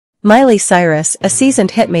Miley Cyrus, a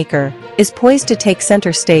seasoned hitmaker, is poised to take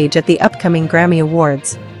center stage at the upcoming Grammy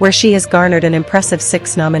Awards, where she has garnered an impressive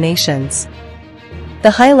 6 nominations.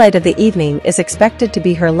 The highlight of the evening is expected to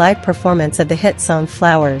be her live performance of the hit song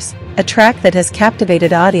Flowers, a track that has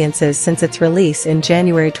captivated audiences since its release in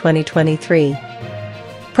January 2023.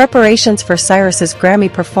 Preparations for Cyrus's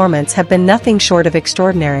Grammy performance have been nothing short of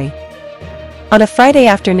extraordinary. On a Friday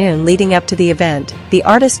afternoon leading up to the event, the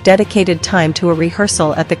artist dedicated time to a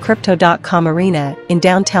rehearsal at the Crypto.com Arena in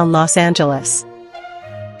downtown Los Angeles.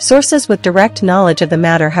 Sources with direct knowledge of the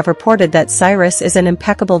matter have reported that Cyrus is in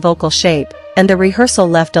impeccable vocal shape, and the rehearsal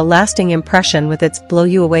left a lasting impression with its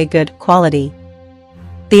blow-you-away good quality.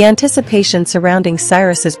 The anticipation surrounding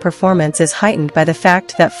Cyrus's performance is heightened by the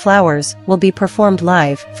fact that Flowers will be performed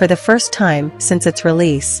live for the first time since its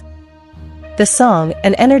release. The song,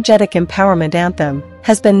 an energetic empowerment anthem,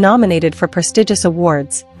 has been nominated for prestigious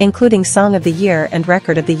awards, including Song of the Year and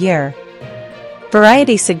Record of the Year.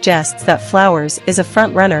 Variety suggests that Flowers is a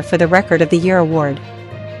front-runner for the Record of the Year award.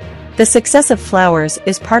 The success of Flowers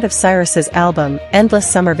is part of Cyrus's album,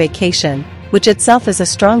 Endless Summer Vacation, which itself is a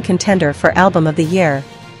strong contender for Album of the Year.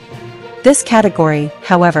 This category,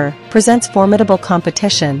 however, presents formidable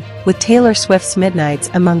competition, with Taylor Swift's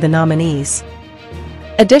Midnights among the nominees.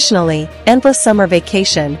 Additionally, Endless Summer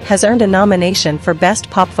Vacation has earned a nomination for Best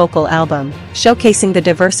Pop Vocal Album, showcasing the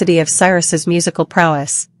diversity of Cyrus's musical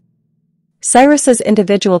prowess. Cyrus's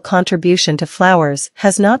individual contribution to Flowers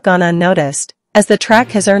has not gone unnoticed, as the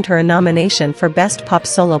track has earned her a nomination for Best Pop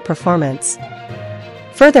Solo Performance.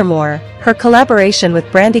 Furthermore, her collaboration with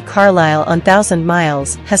Brandi Carlile on 1,000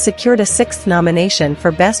 Miles has secured a 6th nomination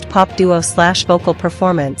for Best Pop Duo/Vocal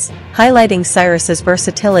Performance, highlighting Cyrus's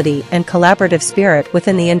versatility and collaborative spirit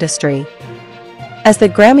within the industry. As the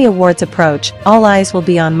Grammy Awards approach, all eyes will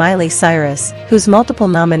be on Miley Cyrus, whose multiple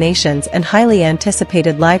nominations and highly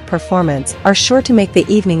anticipated live performance are sure to make the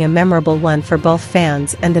evening a memorable one for both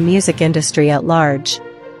fans and the music industry at large.